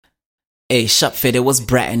Hey, Shopfit, it was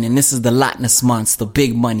Bratton, and this is the Loch Monster,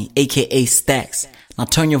 Big Money, aka Stacks. Now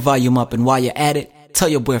turn your volume up, and while you're at it, tell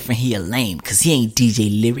your boyfriend he a lame, cause he ain't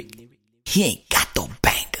DJ Lyric. He ain't got no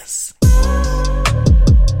bangers.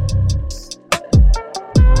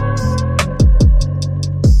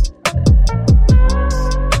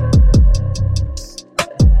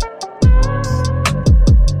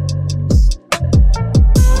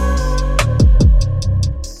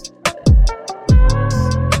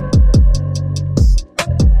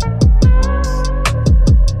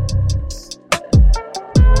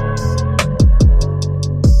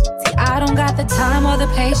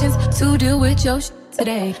 Patience to deal with your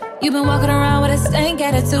today. You've been walking around with a stank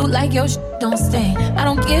attitude like your don't stink. I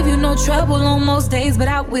don't give you no trouble on most days, but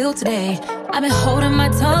I will today. I've been holding my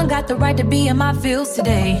tongue, got the right to be in my feels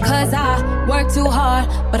today. Cause I work too hard,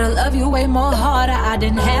 but I love you way more harder. I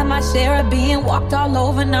didn't have my share of being walked all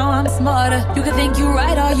over, now I'm smarter. You can think you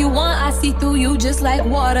right all you want, I see through you just like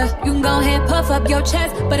water. You can go ahead, puff up your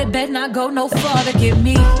chest, but it better not go no farther. Give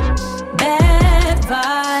me bad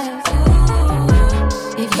vibes.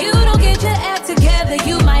 If you don't get your act together,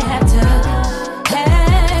 you might have to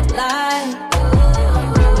act like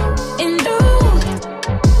and do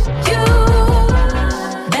you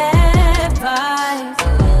bad vibes.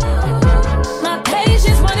 My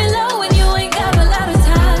patience running low and you ain't got a lot of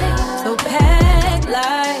time, so pack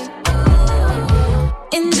like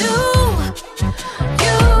and do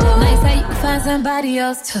you. Nice how you can find somebody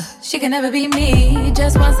else too. She can never be me.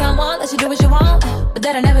 Just want someone let you do what you want, but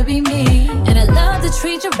that'll never be me. And I love to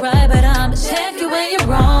treat you right, but I'ma check you when you're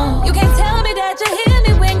wrong. You can't tell me that you hear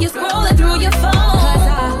me when you're scrolling through your phone. Cause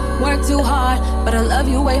I work too hard, but I love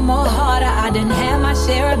you way more harder. I didn't have my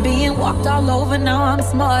share of being walked all over, now I'm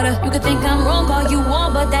smarter. You can think I'm wrong all you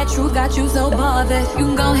want, but that truth got you so bothered. You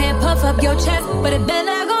can go ahead, puff up your chest, but it better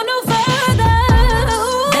not go no further.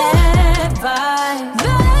 Bad vibes,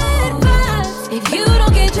 bad vibes. If you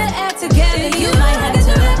don't get your act together, you might have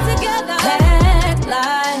to act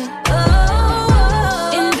like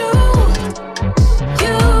and do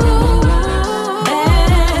you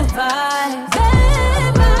bad vibes,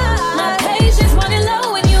 bad vibes. My patience running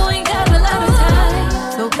low and you ain't got a lot of time,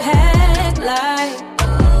 so pack like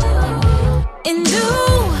and do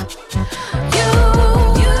you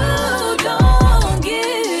don't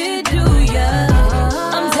get it, do ya?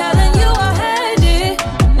 I'm telling you I had it,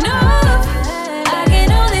 no, I can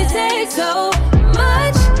only take so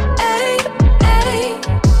much.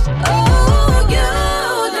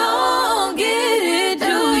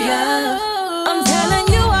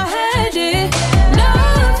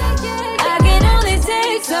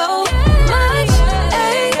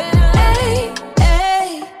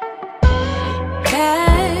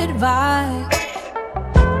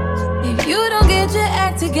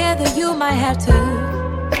 Together, you might have to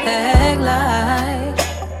act like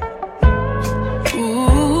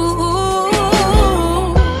ooh,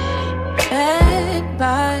 bad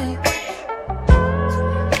bye.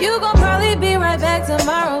 You gon' probably be right back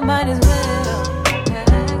tomorrow, might as well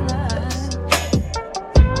act like.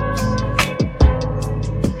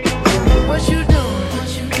 What you doing?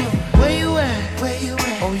 Where you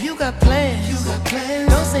at? Oh, you got plans.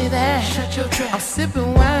 Don't say that. Shut your trap. I'm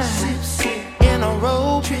sipping wine. Sip. In a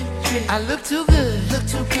robe, I look too good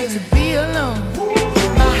to be alone.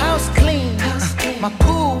 My house clean, my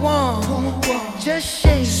pool warm, just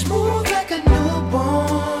shake smooth like a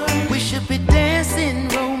newborn. We should be dancing,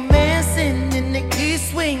 romancing in the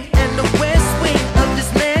east wing and the west wing of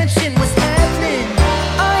this mansion. What's happening?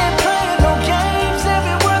 I ain't playing no games.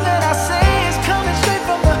 Every word that I say is coming straight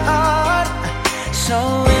from the heart. So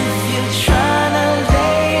if you're trying to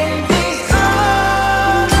lay in these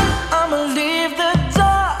arms, I'ma leave the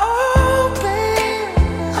door open.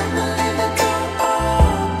 I'ma leave the door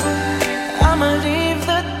open. I'ma leave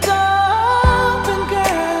the door open,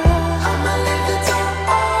 girl. I'ma leave the door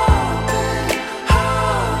open,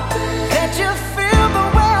 open. That you feel the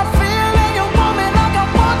way I feel and you want me like I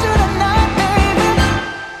want you tonight, baby.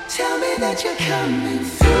 Tell me that you're coming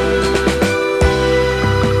through.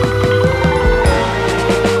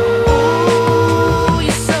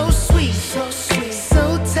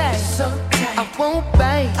 I won't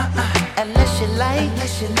bite unless you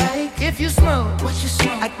like. If you smoke,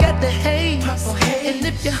 I got the haze. And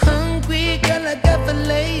if you're hungry, girl, I got the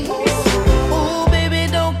lace. Ooh, baby,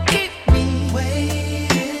 don't keep me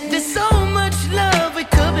waiting. There's so much love we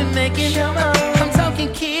could be making. I'm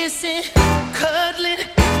talking kissing, cuddling,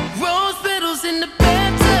 rose petals in the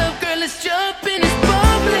bathtub. Girl, let's jump in, it's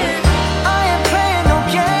bubbling. I ain't playing no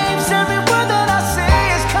games. Every word that I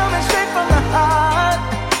say is coming straight from the heart.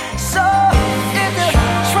 So if you're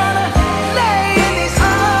trying to lay in these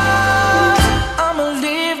arms,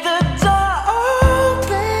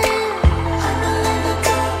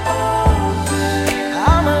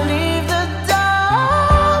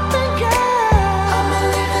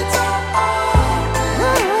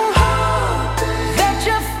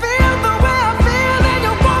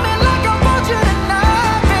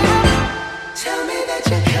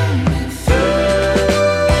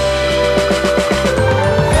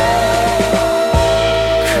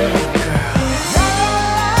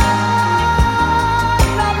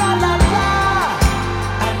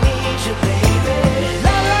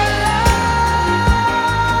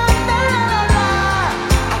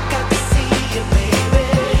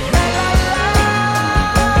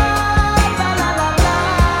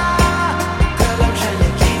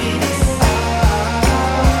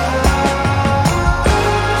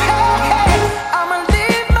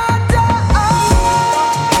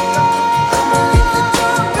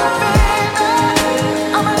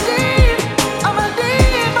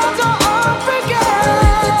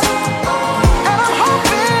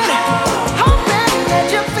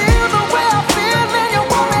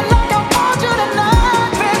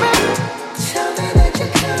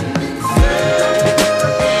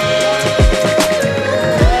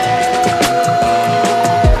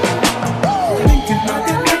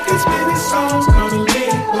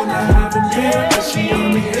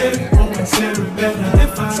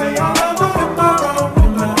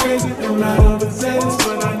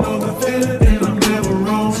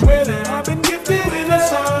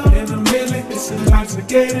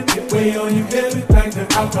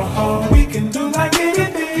 alcohol. We can do like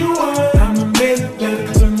anything you want. I'm amazing,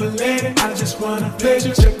 better to my lady. I just wanna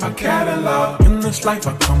pleasure, check my catalog. In this life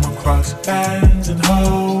I come across fans and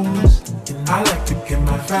hoes, and I like to give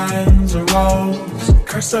my fans a rose.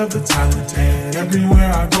 Curse of the talented,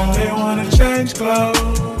 everywhere I go they wanna change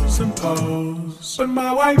clothes and pose. But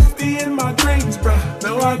my wife be in my dreams, bruh,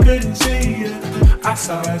 no I couldn't see you. I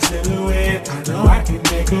saw her silhouette, I know I can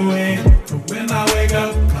make a way. But when I wake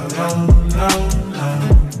up alone,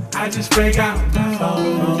 I just break out my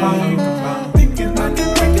phone. Thinking I can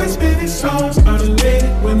make as many songs about a lady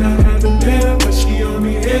when I haven't met her, but she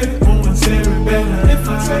only hit it on one cerebellum. If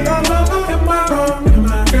I say I love her, am I wrong? Am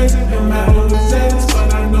I crazy? Am I overzealous?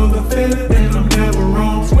 But I know the feeling, and I'm never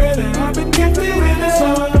wrong. Swear that I've been gifted with a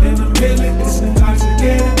song, and I'm feeling it's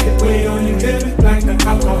intoxicating. Get way on your hip, like the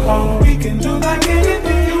alcohol. We can do like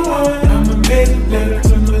anything you want. I'm amazing, letter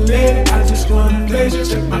to my lady. I just want pleasure,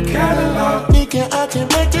 check my catalog. Thinking I can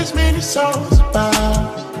make this many songs about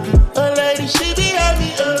a lady, she be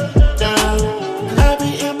happy up, down. I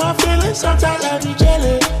be in my feelings, sometimes I be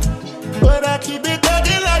jealous, but I keep it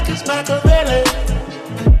thugging like it's Machiavelli.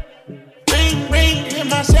 Ring, ring in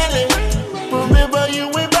my celly. Remember you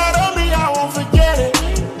went bad on me, I won't forget it.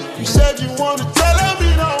 You said you wanna tell her,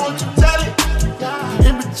 me don't want you tell it.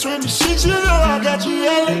 In between the sheets, you know I got you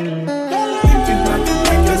yelling. Thinking I can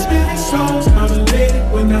make as many songs about a lady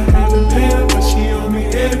when I haven't met her, but she only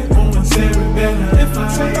hit it on one cerebellum. If I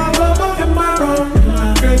say I love her, am I wrong? Am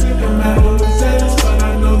I crazy? Am I overzealous? But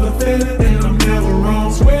I know the feeling, and I'm never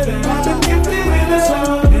wrong. Swear that I've been gifted with a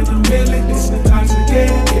song, and I'm feeling it's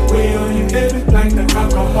intoxicating. Get way on your hip, like the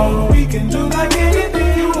alcohol. We can do like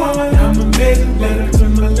anything you want. I'm amazing, letter to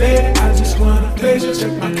my lady. I just wanna pleasure,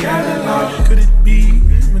 check my catalog. Could it be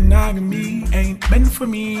monogamy ain't meant for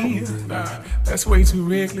me? Nah, that's way too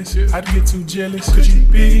reckless. I'd get too jealous. Could you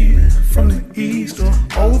be from the east or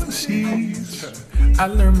overseas? I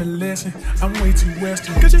learned my lesson, I'm way too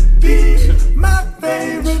western. Could you be my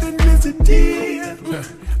favorite ethnicity?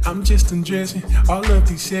 I'm just undressing all of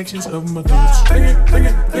these sections of my thoughts. Thinking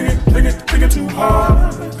too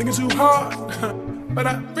hard, thinking too hard. But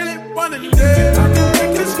I really wanna live. I can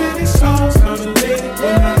make as many songs about a lady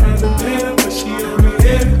when I haven't met her, but she only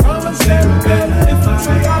hit it on my cerebellum. If I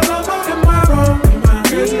say I love her, am I wrong? Am I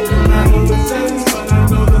crazy? Am I overzealous? But I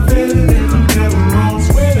know the feeling, and I'm never wrong.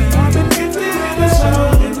 Swear that I've been gifted with a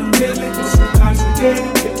song, and I'm feeling it's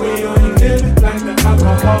intoxicating. Get way on your hip, like the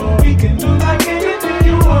alcohol. We can do like anything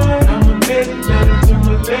you want. I'm amazing, letter to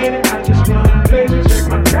my lady. I just wanna pleasure, check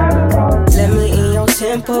my catalog. Let me in your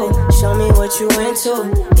tempo, show me what you into.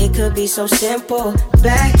 It could be so simple,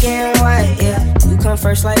 black and white, yeah. You come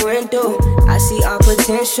first like wind do. I see our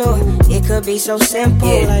potential. It could be so simple,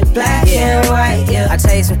 yeah. Like black and white, yeah. I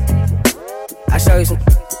tell you some, I show you some,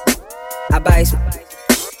 I buy you some,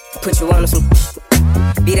 put you on some.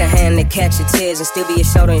 Be the hand that catch your tears and still be your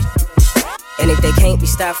shoulder. And if they can't be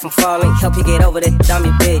stopped from falling, help you get over that dummy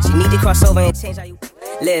bitch. You need to cross over and change how you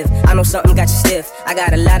live. I know something got you stiff. I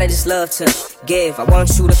got a lot of this love to give. I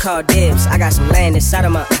want you to call dibs. I got some land inside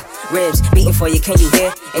of my ribs beating for you, can you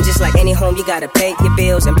hear? And just like any home, you gotta pay your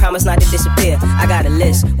bills and promise not to disappear. I got a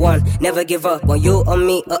list. 1, never give up on you or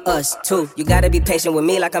me or us. 2, you gotta be patient with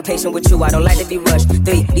me like I'm patient with you. I don't like to be rushed.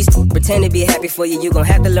 3, these pretend to be happy for you. You gon'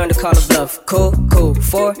 have to learn to call a bluff. Cool.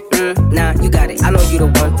 4, nah, you got it. I know you the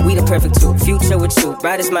one. We the perfect two. Future with you,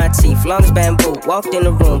 bright as my teeth, long as bamboo. Walked in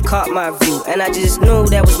the room, caught my view, and I just knew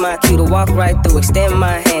that was my cue to walk right through. Extend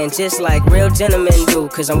my hand just like real gentlemen do.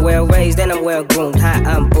 Cause I'm well raised and I'm well groomed. Hi,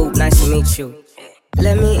 I'm Boop, nice to meet you.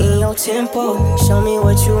 Let me in your tempo, show me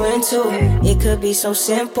what you into. It could be so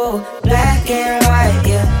simple, black and white,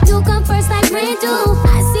 yeah. You come first like rain do.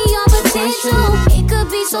 I see your potential. It could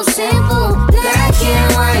be so simple, black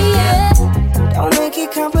and white, yeah. Don't make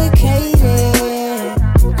it complicated.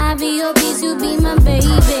 I be your piece, you be my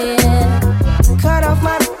baby. Cut off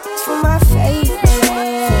my for my favorite.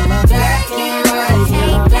 Black and white,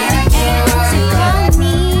 yeah. Black and white. So call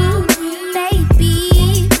me,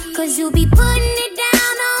 baby, cause you be putting it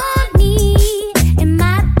down on me. In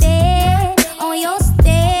my bed, on your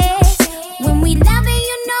stairs. When we loving,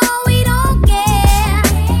 you know we don't care.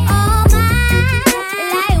 Oh my,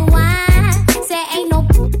 like wine. Say ain't no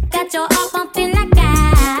got your heart bumping like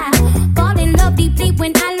I fall in love deeply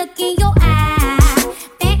when I look in your eyes.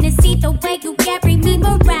 Fantasy the way you carry me,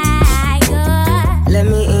 Mariah. Let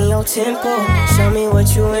me in your tempo, show me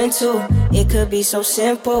what you into. It could be so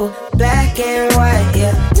simple, black and white,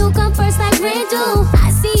 yeah. You come first like rain do. I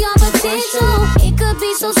see your potential. It could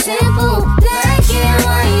be so simple, black and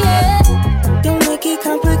white, yeah. Don't make it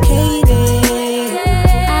complicated.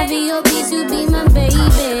 I be your piece, you be my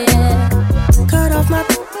baby. Cut off my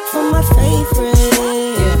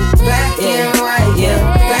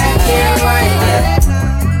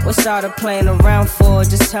What's all the playing around for?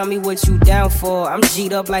 Just tell me what you down for. I'm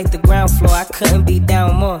G'd up like the ground floor, I couldn't be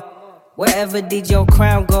down more. Wherever did your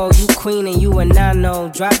crown go? You queen and you a nano.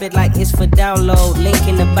 Drop it like it's for download, link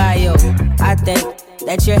in the bio. I think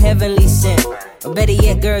that you're heavenly sent. Or better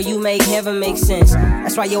yet, girl, you make heaven make sense.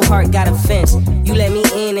 That's why your heart got a fence. You let me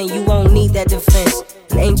in and you won't need that defense.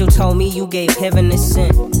 An angel told me you gave heaven a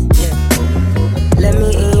scent. Yeah. Let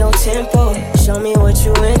me in your tempo, show me what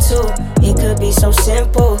you into. It could be so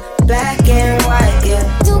simple, black and white, yeah.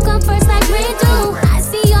 You come first like rain do. I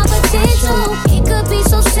see your potential. It could be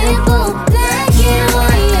so simple, black and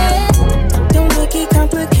white, yeah. Don't make it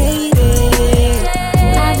complicated.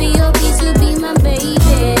 I'll be your piece, you'll be my baby.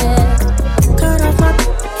 Cut off my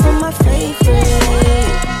from my favorite.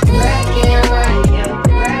 Black and white, yeah.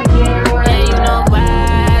 Black and white. Yeah, you know why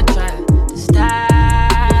I try to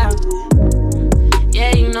stop.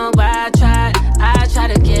 Yeah, you know why I try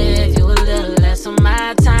to give you a little less of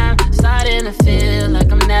my time. Starting to feel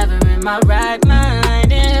like I'm never in my right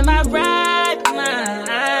mind. In my right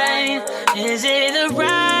mind. Is it the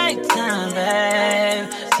right time, babe?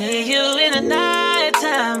 See you in the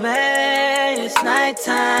nighttime, babe. It's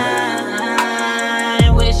nighttime.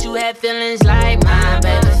 Wish you had feelings like mine,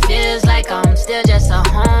 baby. Feels like I'm still just a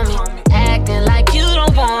homie. Acting like you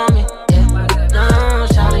don't want me. Yeah. No,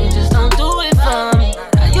 shawty, you just don't do it for me.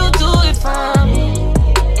 You do it for me.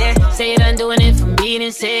 Yeah. Say you done doing it for me,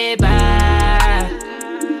 then say bye.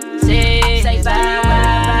 Say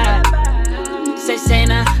bye. Say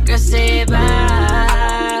nah, girl, say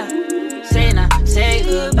bye. Say nah, say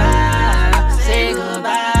goodbye. Say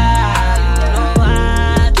goodbye. Oh,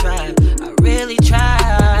 I tried, I really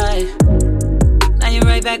tried. Now you're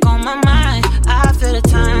right back on my mind. I feel the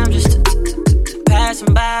time just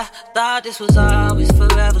passing by. Thought this was always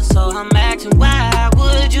forever, so I'm acting. Why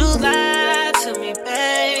would you lie to me,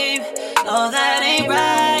 babe? No, that ain't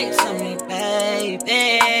right to me, babe.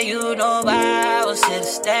 Yeah, you know I was here to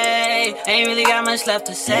stay. Ain't really got much left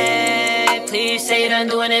to say. Please say you done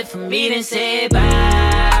doing it for me, then say bye.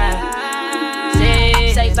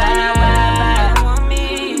 Say bye.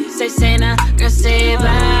 Say nah, girl, say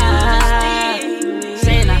bye.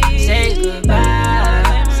 Say nah, say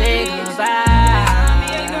goodbye. Say goodbye.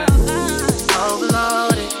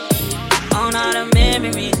 Overloaded on all the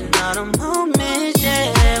memories and all the moments,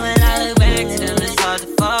 yeah. When I look back to them, it's hard to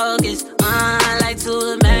focus. I like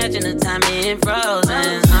to imagine the time being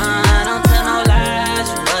frozen. Don't tell no lies,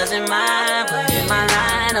 you wasn't mine. Put in my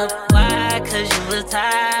lineup, why? Cause you was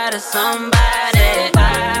tired of somebody.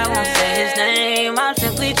 I won't say his name, I'm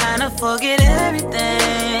simply trying to forget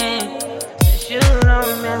everything. Since you don't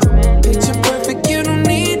remember me. Picture perfect, you don't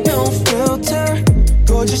need no filter.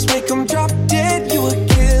 Gorgeous, make them drop dead, you a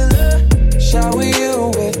killer. Shower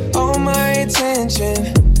you with all my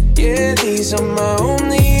attention. Yeah, these are my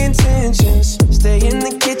only intentions. Stay in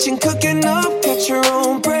the kitchen, cooking up, cut your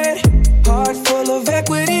own bread. Heart full of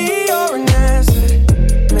equity, you're an asset.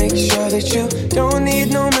 Make sure that you don't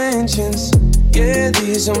need no mentions. Yeah,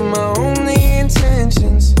 these are my only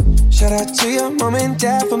intentions. Shout out to your mom and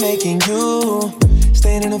dad for making you.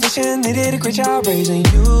 Staying in a vision, they did a great job raising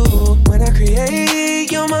you. When I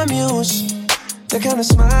create, you're my muse. The kind of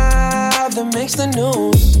smile that makes the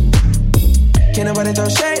news. Can't nobody throw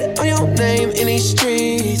shade on your name in these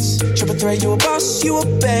streets. Triple threat, you a boss, you a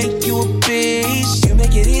bank, you a beast. You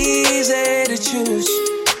make it easy to choose.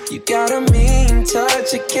 You got a mean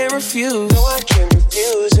touch, I can't refuse. No, I can't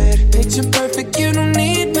refuse it. Picture perfect, you don't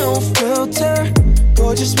need no filter.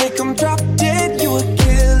 Gorgeous, make them drop dead, you a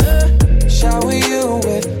killer. Shower you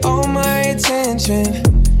with all my attention.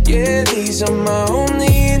 Yeah, these are my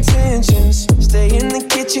only intentions. Stay in the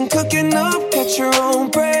kitchen, cooking up, cut your own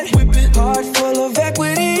bread. Heart full of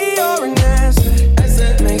equity, you're an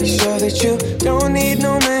asset. Make sure that you don't need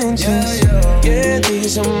no mentions. Yeah,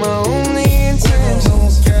 these are my only intentions. No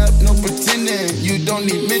cap, no pretending, you don't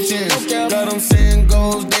need mentions. Got them saying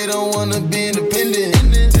goals, they don't wanna be independent.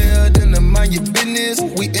 Tell them to mind your business,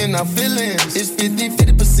 we in our feelings. It's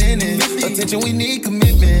 50% attention, we need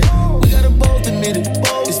commitment. We gotta both admit it.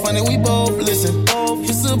 It's funny, we both listen.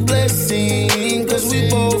 It's a blessing, cause we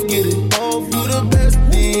both get it. You the best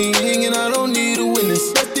thing, and I don't need a witness.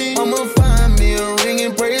 I'ma find me a ring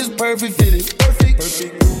and pray it's perfect fitted. Perfect.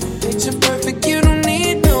 Picture perfect, you don't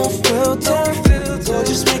need no filter. So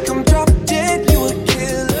just make them drop dead, you a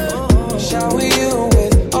killer. Shower you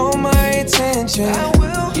with all my attention.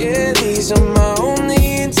 Yeah, these are my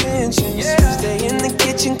only intentions. Stay in the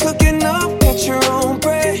kitchen, cooking up, cut your own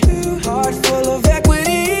bread. Heart full of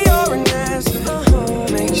equity, you're an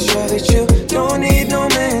asset. Make sure that you don't need no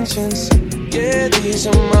mentions. Yeah, these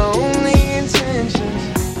are my only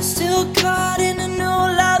intentions. Still caught in a new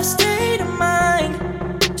love story.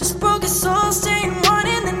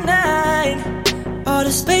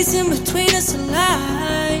 space in between us a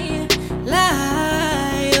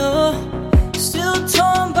lie, oh. Still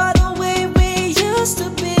torn by the way we used to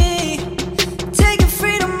be, taking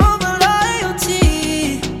freedom over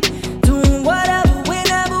loyalty, doing whatever,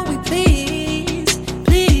 whenever we please.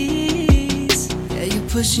 Yeah, you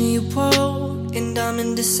pushing, you pull, and I'm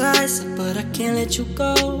indecisive, but I can't let you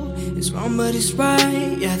go. It's wrong, but it's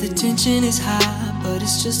right. Yeah, the tension is high, but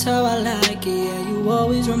it's just how I like it. Yeah, you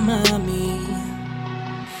always remind me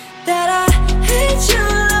that I hate you,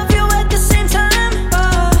 love you at the same time.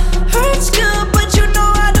 Hurts good, but you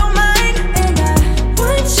know I don't mind. And I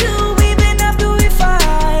want you even after we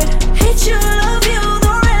fight. Hate you, love you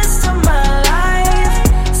the rest of my life.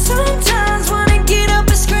 Sometimes wanna get up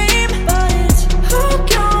and scream, but it's all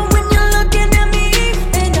gone when you're looking at me.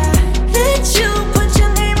 And I let you put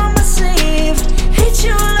your name on my sleeve. Hate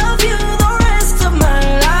you, love you the rest of my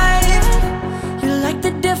life. You're like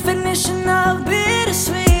the definition of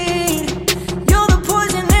bittersweet.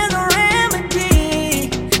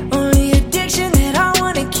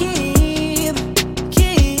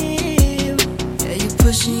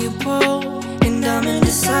 You pull, and I'm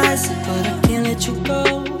indecisive, but I can't let you go.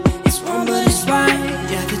 It's wrong, but it's right.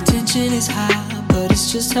 Yeah, the tension is high, but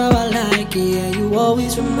it's just how I like it. Yeah, you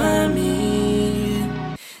always remind me.